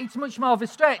now it's much more of a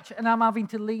stretch, and I'm having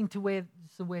to lean towards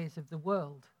the ways of the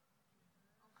world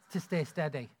to stay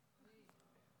steady.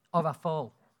 Or I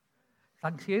fall.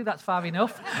 Thanks you, that's far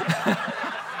enough.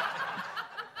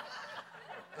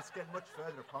 It's getting much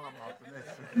further apart, Mark, than this.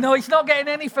 No, it's not getting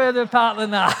any further apart than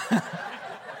that.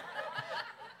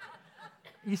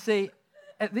 You see,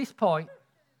 at this point,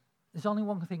 there's only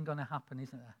one thing going to happen,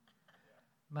 isn't there?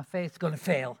 My faith's going to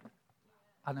fail,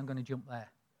 and I'm going to jump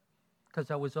there, because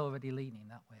I was already leaning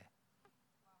that way.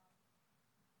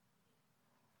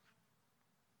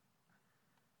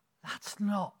 That's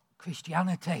not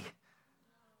Christianity.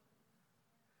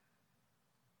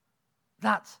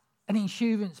 That's an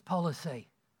insurance policy.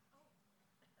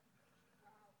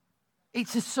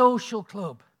 It's a social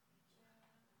club.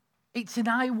 It's an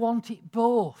I want it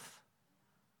both.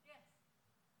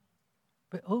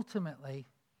 But ultimately,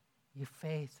 your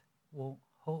faith won't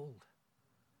hold.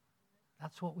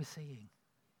 That's what we're seeing.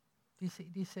 Do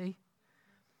you see?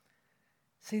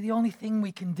 See, the only thing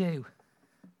we can do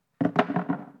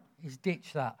is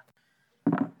ditch that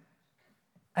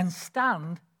and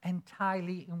stand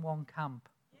entirely in one camp.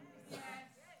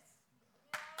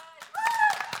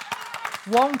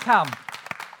 One camp.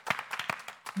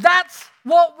 That's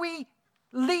what we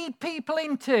lead people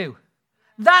into.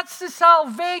 That's the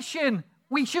salvation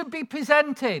we should be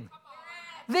presenting.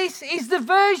 This is the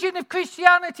version of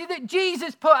Christianity that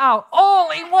Jesus put out,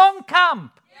 all in one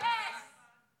camp.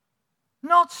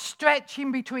 Not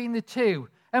stretching between the two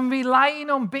and relying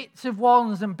on bits of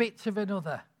one and bits of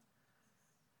another.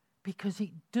 Because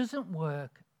it doesn't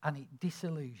work and it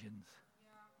disillusions.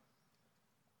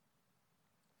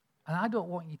 And I don't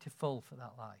want you to fall for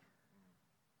that lie.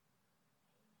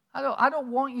 I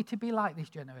don't want you to be like this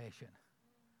generation.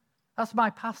 That's my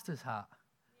pastor's heart.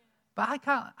 But I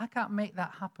can't make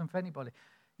that happen for anybody.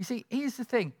 You see, here's the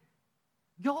thing.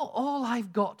 You're all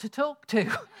I've got to talk to.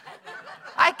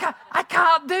 I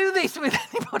can't do this with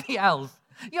anybody else.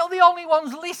 You're the only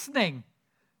ones listening.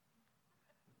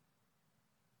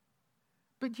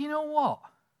 But do you know what?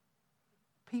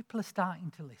 People are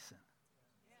starting to listen.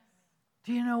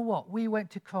 Do you know what? We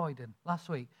went to Croydon last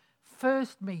week.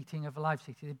 First meeting of Life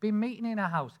City. They've been meeting in our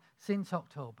house since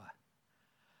October.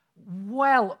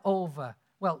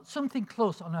 Something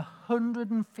close on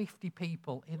 150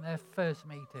 people in their first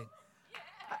meeting.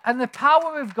 And the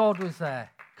power of God was there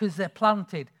because they're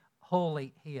planted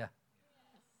wholly here.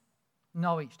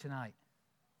 Norwich tonight.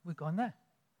 We're going there.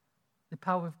 The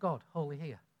power of God wholly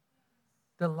here.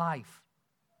 The life.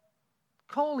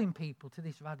 Calling people to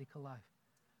this radical life.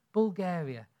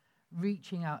 Bulgaria,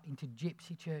 reaching out into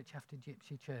gypsy church after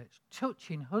gypsy church,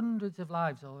 touching hundreds of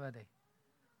lives already.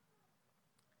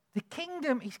 The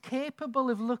kingdom is capable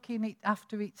of looking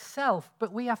after itself,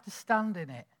 but we have to stand in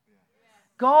it.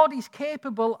 God is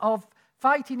capable of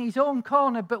fighting his own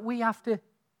corner, but we have to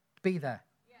be there.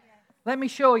 Let me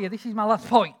show you. This is my last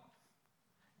point.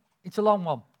 It's a long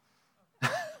one.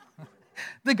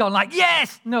 They're going like,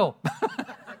 yes, no.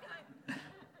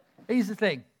 Here's the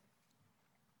thing.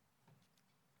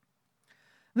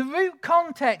 The root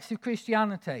context of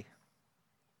Christianity,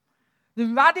 the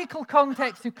radical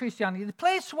context of Christianity, the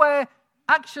place where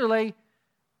actually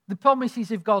the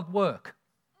promises of God work,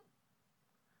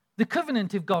 the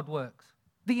covenant of God works,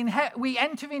 we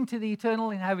enter into the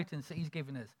eternal inheritance that he's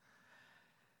given us.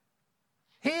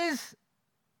 Here's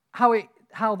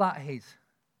how that is.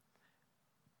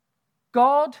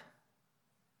 God,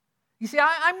 you see,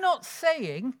 I'm not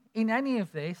saying in any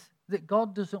of this that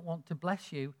God doesn't want to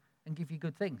bless you and give you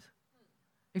good things.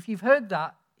 If you've heard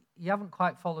that, you haven't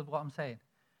quite followed what I'm saying.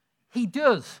 He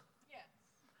does. Yes.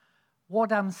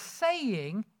 What I'm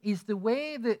saying is the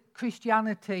way that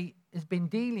Christianity has been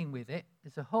dealing with it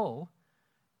as a whole,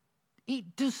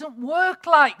 it doesn't work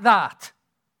like that.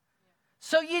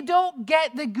 So you don't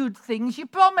get the good things you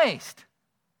promised.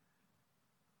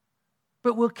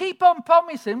 But we'll keep on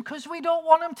promising because we don't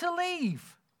want them to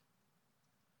leave.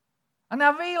 And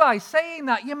I realize saying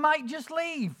that you might just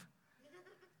leave.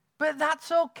 But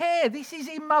that's okay. This is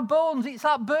in my bones. It's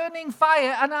like burning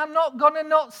fire, and I'm not going to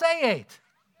not say it.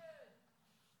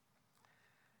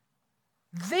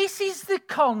 This is the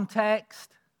context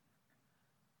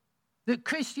that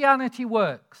Christianity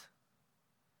works.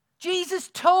 Jesus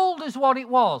told us what it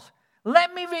was.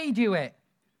 Let me read you it.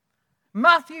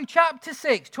 Matthew chapter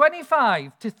 6,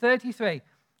 25 to 33.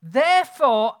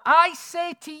 Therefore, I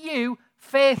say to you,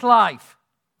 faith life.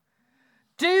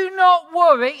 Do not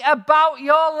worry about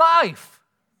your life.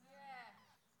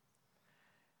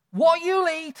 What you'll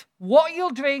eat, what you'll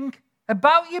drink,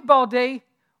 about your body,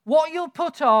 what you'll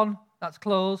put on, that's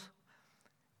clothes.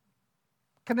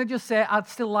 Can I just say, I'd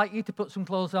still like you to put some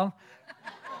clothes on.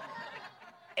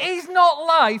 Is not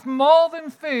life more than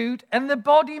food and the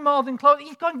body more than clothes?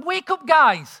 He's going, wake up,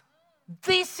 guys.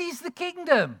 This is the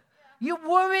kingdom. You're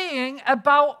worrying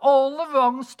about all the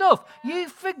wrong stuff. You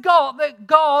forgot that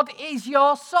God is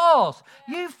your source.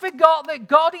 You forgot that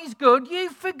God is good. You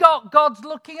forgot God's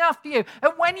looking after you.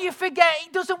 And when you forget,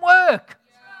 it doesn't work.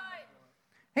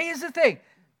 Here's the thing.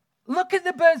 Look at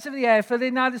the birds of the air, for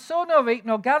they neither sow nor reap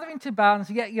nor gather into barns,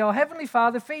 yet your heavenly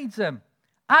Father feeds them.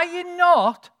 Are you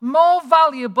not more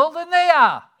valuable than they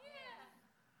are?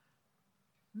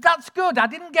 That's good. I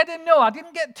didn't get a no. I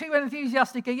didn't get too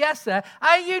enthusiastic a yes there.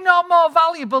 Are you not more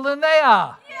valuable than they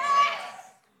are?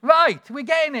 Yes! Right, we're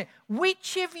getting it.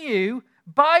 Which of you,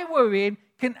 by worrying,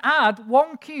 can add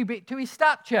 1 cubit to his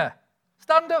stature?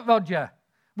 Stand up, Roger.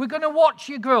 We're going to watch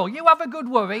you grow. You have a good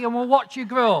worry and we'll watch you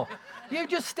grow. You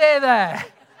just stay there.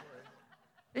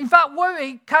 In fact,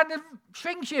 worry kind of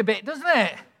shrinks you a bit, doesn't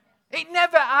it? It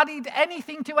never added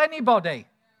anything to anybody.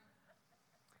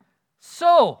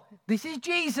 So, this is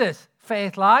Jesus,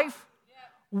 faith life.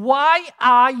 Why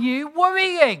are you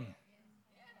worrying?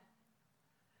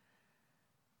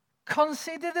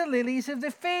 Consider the lilies of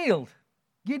the field.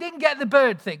 You didn't get the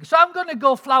bird thing, so I'm going to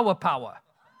go flower power.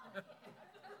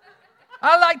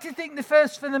 I like to think the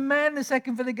first for the men, the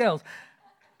second for the girls.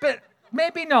 But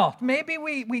maybe not. Maybe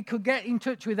we could get in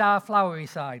touch with our flowery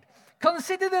side.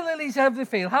 Consider the lilies of the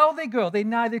field, how they grow. They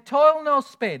neither toil nor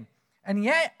spin. And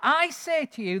yet I say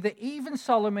to you that even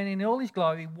Solomon in all his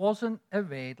glory wasn't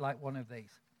arrayed like one of these.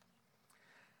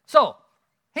 So,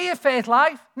 here, Faith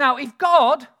Life. Now, if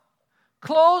God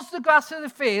clothes the grass of the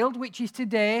field, which is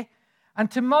today, and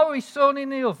tomorrow is thrown in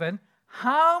the oven,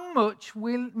 how much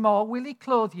more will he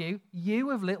clothe you,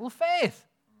 you of little faith?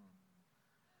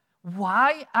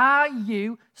 Why are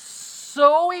you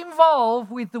so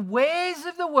involved with the ways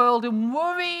of the world and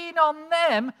worrying on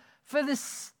them for the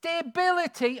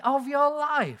stability of your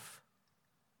life?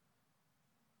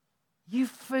 You've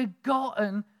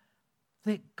forgotten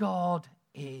that God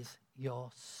is your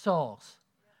source,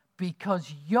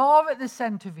 because you're at the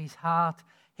center of his heart.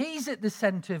 He's at the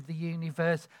center of the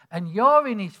universe, and you're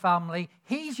in his family.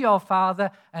 He's your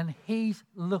father, and he's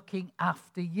looking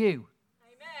after you.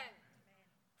 Amen.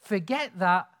 Forget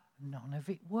that, none of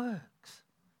it works.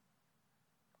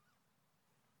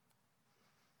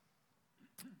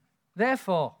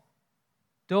 Therefore,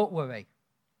 don't worry,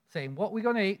 saying what we're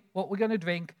going to eat, what we're going to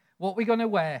drink, what we're going to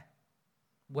wear,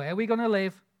 where we're going to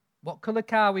live, what colour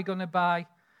car we're going to buy,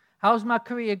 how's my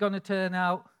career going to turn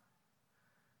out,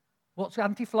 what's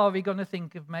Auntie Florrie going to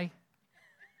think of me?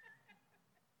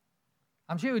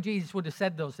 I'm sure Jesus would have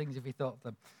said those things if he thought of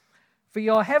them. For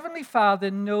your heavenly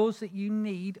Father knows that you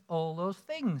need all those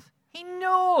things. He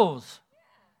knows.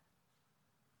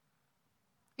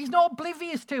 He's not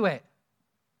oblivious to it.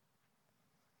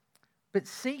 But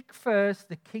seek first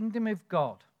the kingdom of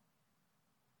God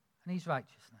and his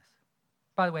righteousness.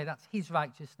 By the way, that's his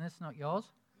righteousness, not yours.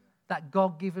 That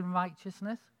God-given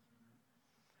righteousness.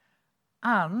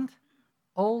 And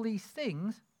all these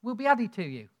things will be added to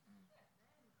you.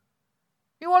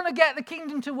 You want to get the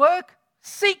kingdom to work?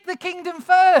 Seek the kingdom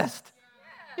first.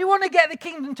 You want to get the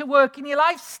kingdom to work in your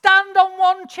life? Stand on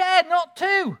one chair, not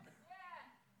two.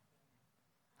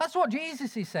 That's what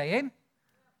Jesus is saying.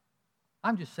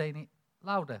 I'm just saying it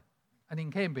louder and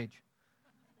in Cambridge.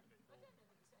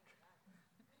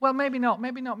 Well, maybe not.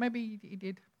 Maybe he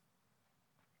did.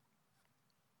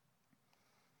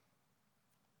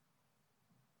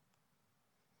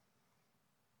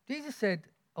 Jesus said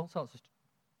all sorts of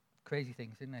crazy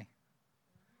things, didn't he?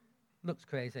 Looks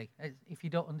crazy, if you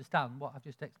don't understand what I've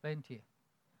just explained to you.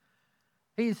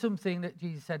 Here's something that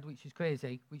Jesus said which is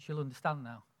crazy, which you'll understand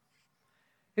now.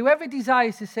 Whoever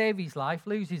desires to save his life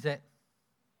loses it.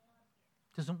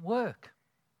 Doesn't work.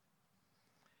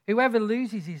 Whoever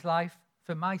loses his life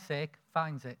for my sake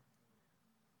finds it.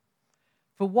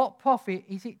 For what profit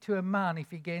is it to a man if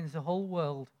he gains the whole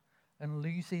world and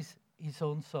loses his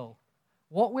own soul?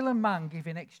 What will a man give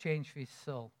in exchange for his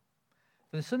soul?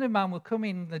 For the Son of Man will come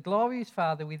in the glory of his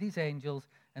Father with his angels,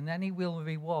 and then he will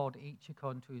reward each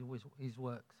according to his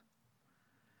works.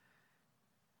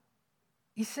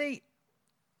 You see,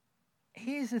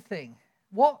 here's the thing.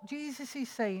 What Jesus is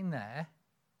saying there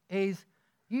is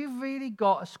you've really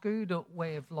got a screwed up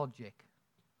way of logic,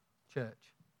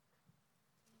 church.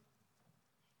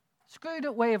 Screwed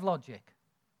up way of logic.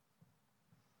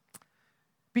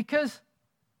 Because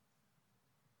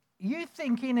you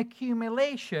think in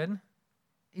accumulation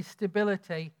is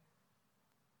stability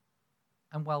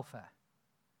and welfare.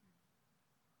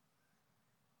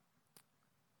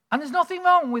 And there's nothing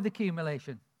wrong with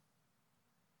accumulation,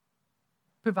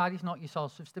 provided it's not your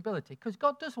source of stability, because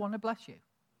God does want to bless you.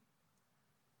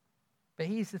 But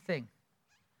here's the thing.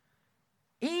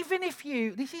 Even if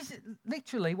you, this is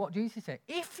literally what Jesus said,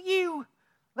 if you,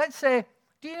 let's say,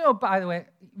 do you know, by the way,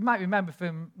 you might remember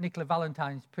from Nicola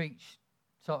Valentine's preach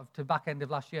sort of to back end of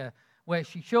last year, where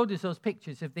she showed us those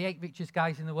pictures of the 8 richest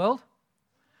guys in the world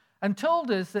and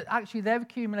told us that actually their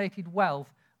accumulated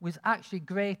wealth was actually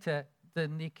greater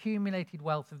than the accumulated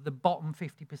wealth of the bottom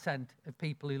 50% of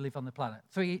people who live on the planet.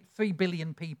 3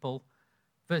 billion people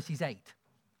versus 8.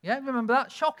 Yeah, remember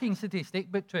that? Shocking statistic,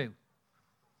 but true.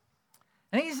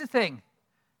 And here's the thing.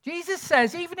 Jesus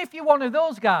says, even if you're one of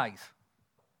those guys,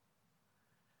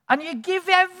 and you give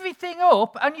everything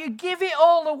up, and you give it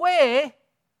all away,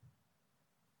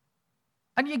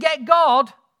 and you get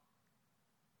God,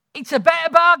 it's a better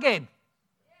bargain.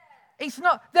 It's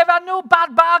not, there are no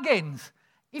bad bargains.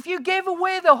 If you gave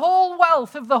away the whole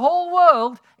wealth of the whole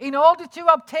world in order to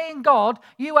obtain God,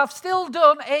 you have still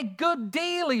done a good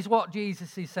deal, is what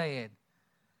Jesus is saying.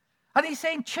 And he's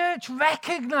saying, church,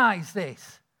 recognize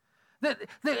this. That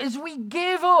as we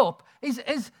give up,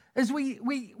 as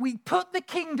we put the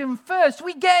kingdom first,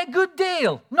 we get a good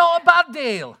deal, not a bad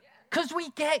deal. Because we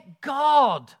get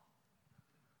God.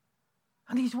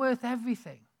 And he's worth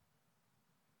everything.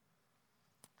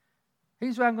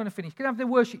 Here's where I'm going to finish. Can I have the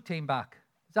worship team back?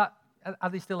 Are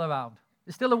they still around?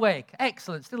 They're still awake.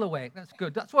 Excellent, still awake. That's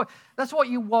good. That's what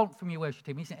you want from your worship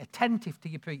team, isn't it? Attentive to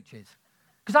your preachers.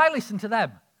 Because I listen to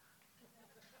them.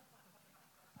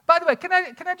 By the way, can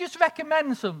I just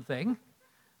recommend something?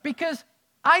 Because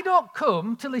I don't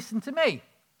come to listen to me.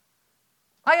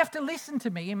 I have to listen to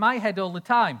me in my head all the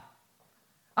time.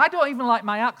 I don't even like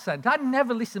my accent. I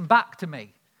never listen back to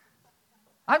me.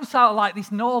 I'm sort of like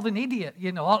this northern idiot,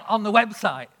 on the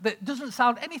website that doesn't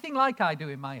sound anything like I do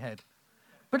in my head.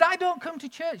 But I don't come to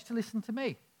church to listen to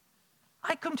me.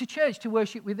 I come to church to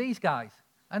worship with these guys.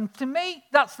 And to me,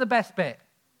 that's the best bit.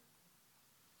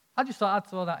 I just thought I'd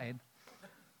throw that in.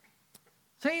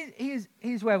 So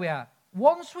here's where we are.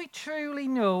 Once we truly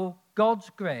know God's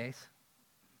grace,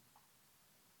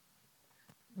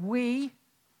 we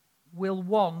will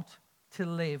want to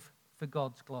live for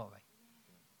God's glory.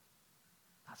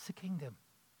 That's the kingdom.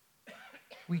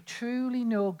 We truly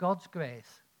know God's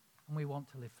grace and we want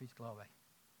to live for his glory.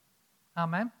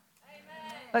 Amen?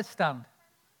 Amen. Let's stand.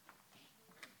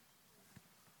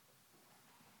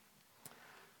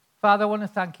 Father, I want to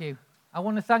thank you. I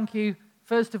want to thank you,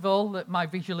 first of all, that my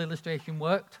visual illustration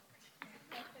worked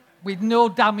with no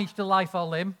damage to life or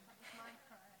limb.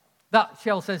 That,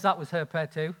 Shell says that was her prayer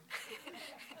too.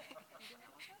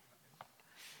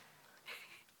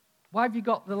 Why have you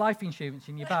got the life insurance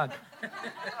in your bag?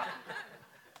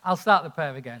 I'll start the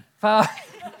prayer again.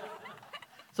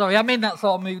 Sorry, I'm in that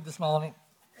sort of mood this morning.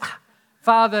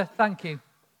 Father, thank you.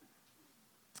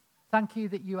 Thank you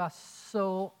that you are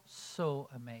so, so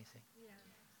amazing.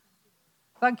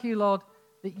 Thank you, Lord,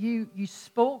 that you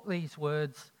spoke these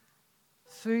words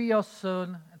through your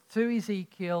Son, through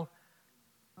Ezekiel,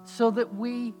 so that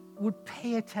we would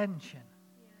pay attention.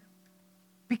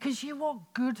 Because you want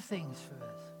good things for us.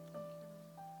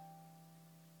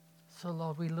 So,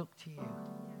 Lord, we look to you.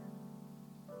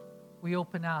 We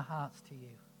open our hearts to you.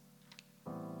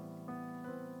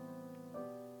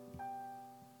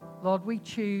 Lord, we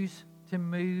choose to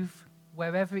move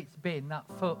wherever it's been, that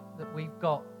foot that we've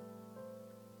got,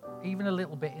 even a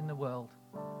little bit in the world.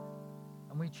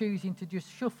 And we're choosing to just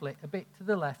shuffle it a bit to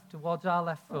the left, towards our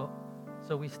left foot,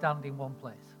 so we stand in one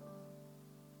place.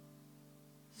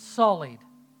 Solid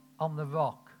on the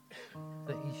rock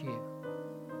that is you.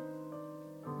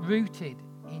 Rooted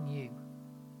in you.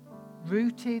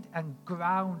 Rooted and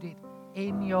grounded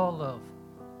in your love.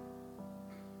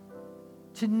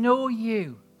 To know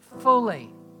you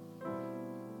fully,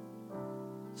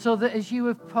 so that as you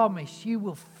have promised, you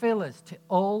will fill us to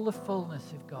all the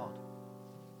fullness of God.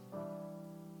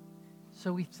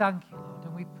 So we thank you, Lord,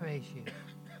 and we praise you.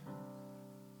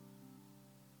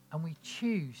 And we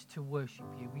choose to worship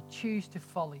you. We choose to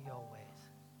follow your ways.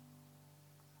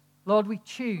 Lord, we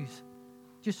choose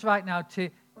just right now to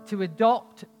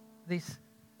adopt this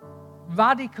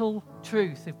radical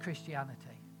truth of Christianity.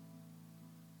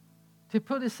 To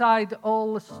put aside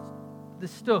all the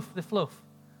stuff, the fluff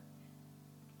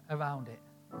around it.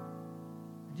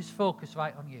 And just focus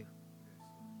right on you.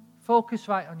 Focus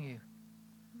right on you.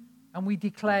 And we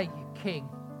declare you King.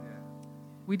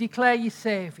 We declare you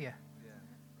Savior.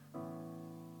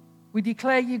 We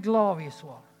declare you glorious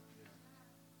one.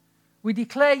 We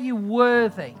declare you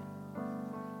worthy.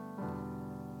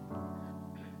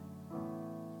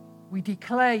 We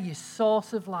declare you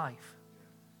source of life.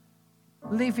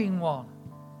 Living one.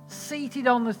 Seated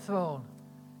on the throne.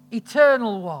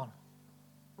 Eternal one.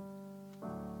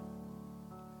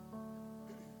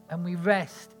 And we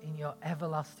rest in your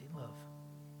everlasting love.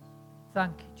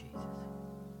 Thank you, Jesus.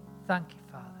 Thank you,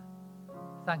 Father.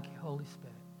 Thank you, Holy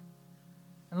Spirit.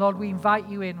 And Lord, we invite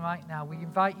you in right now. We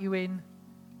invite you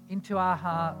into our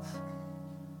hearts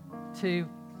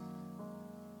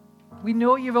we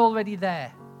know you're already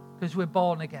there because we're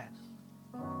born again.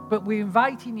 But we're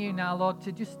inviting you now, Lord,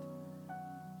 to just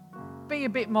be a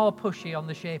bit more pushy on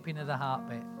the shaping of the heart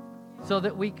bit so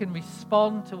that we can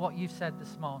respond to what you've said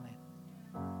this morning.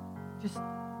 Just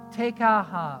take our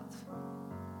hearts,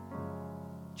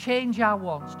 change our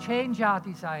wants, change our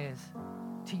desires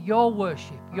to your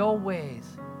worship, your ways,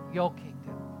 your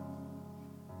kingdom.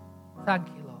 Thank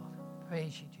you, Lord.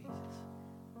 Praise you, Jesus.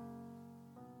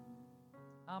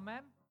 Amen.